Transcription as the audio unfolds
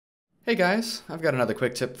Hey guys, I've got another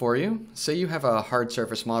quick tip for you. Say you have a hard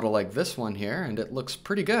surface model like this one here, and it looks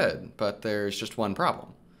pretty good, but there's just one problem.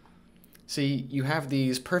 See, you have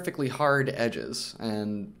these perfectly hard edges,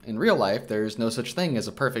 and in real life, there's no such thing as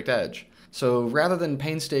a perfect edge. So rather than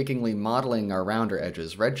painstakingly modeling our rounder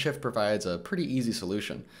edges, Redshift provides a pretty easy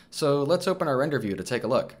solution. So let's open our render view to take a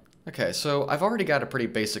look. Okay, so I've already got a pretty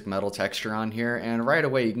basic metal texture on here, and right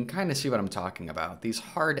away you can kind of see what I'm talking about. These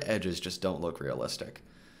hard edges just don't look realistic.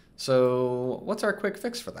 So what's our quick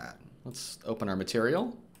fix for that? Let's open our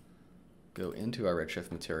material, go into our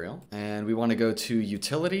Redshift material, and we want to go to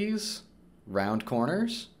Utilities, Round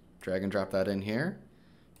Corners, drag and drop that in here,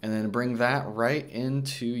 and then bring that right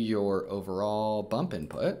into your overall bump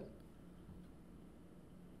input.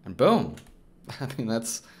 And boom! I mean,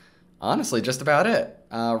 that's honestly just about it.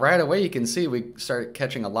 Right away you can see we start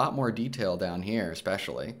catching a lot more detail down here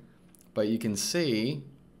especially, but you can see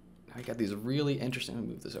I got these really interesting, let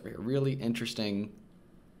me move this over here, really interesting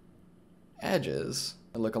edges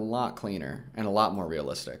that look a lot cleaner and a lot more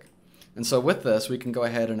realistic. And so with this, we can go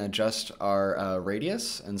ahead and adjust our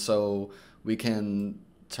radius. And so we can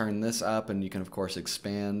turn this up and you can of course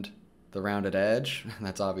expand the rounded edge.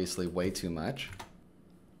 That's obviously way too much.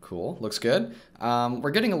 Cool, looks good.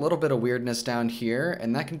 We're getting a little bit of weirdness down here,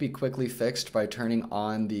 and that can be quickly fixed by turning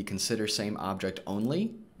on the Consider Same Object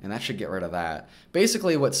Only. And that should get rid of that.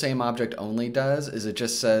 Basically what Same Object Only does is it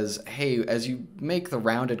just says, hey, as you make the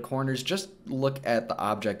rounded corners, just look at the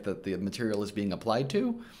object that the material is being applied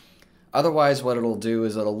to. Otherwise, what it'll do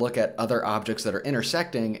is it'll look at other objects that are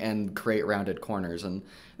intersecting and create rounded corners. And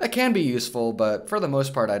that can be useful, but for the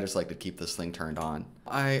most part, I just like to keep this thing turned on.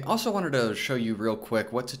 I also wanted to show you real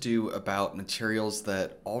quick what to do about materials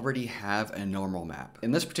that already have a normal map.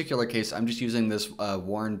 In this particular case, I'm just using this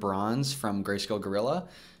worn bronze from Grayscale Gorilla.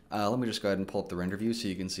 Let me just go ahead and pull up the render view so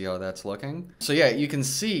you can see how that's looking. So yeah, you can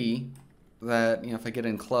see that, if I get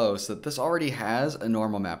in close, that this already has a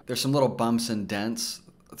normal map. There's some little bumps and dents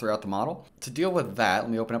throughout the model. To deal with that, let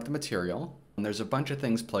me open up the material. And there's a bunch of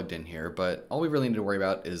things plugged in here, but all we really need to worry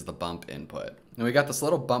about is the bump input. And we got this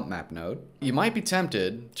little bump map node. You might be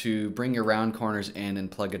tempted to bring your round corners in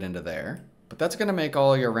and plug it into there, but that's gonna make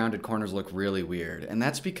all your rounded corners look really weird. And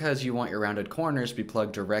that's because you want your rounded corners to be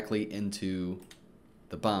plugged directly into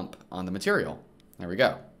the bump on the material. There we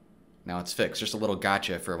go. Now it's fixed. Just a little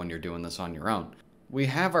gotcha for when you're doing this on your own. We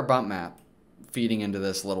have our bump map feeding into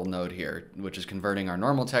this little node here, which is converting our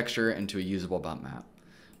normal texture into a usable bump map.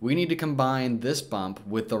 We need to combine this bump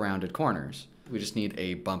with the rounded corners. We just need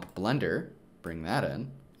a bump blender, bring that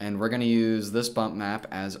in, and we're gonna use this bump map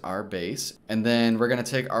as our base, and then we're gonna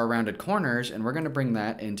take our rounded corners and we're gonna bring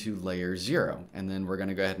that into layer 0, and then we're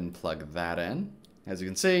gonna go ahead and plug that in. As you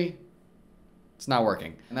can see, it's not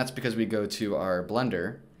working. And that's because we go to our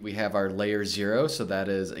blender. We have our layer 0, so that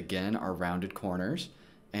is, again, our rounded corners.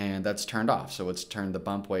 And that's turned off, so it's turned the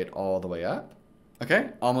bump weight all the way up.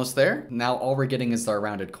 Okay, almost there. Now all we're getting is our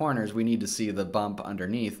rounded corners. We need to see the bump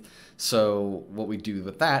underneath. So what we do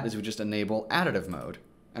with that is we just enable additive mode.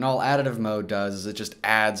 And all additive mode does is it just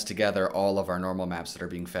adds together all of our normal maps that are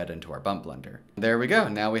being fed into our bump blender. There we go.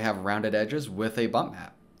 Now we have rounded edges with a bump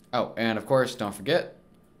map. Oh, and of course, don't forget,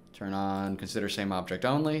 turn on Consider Same Object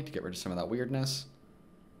Only to get rid of some of that weirdness.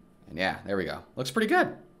 And yeah, there we go. Looks pretty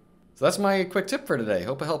good. So that's my quick tip for today.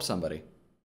 Hope it helps somebody.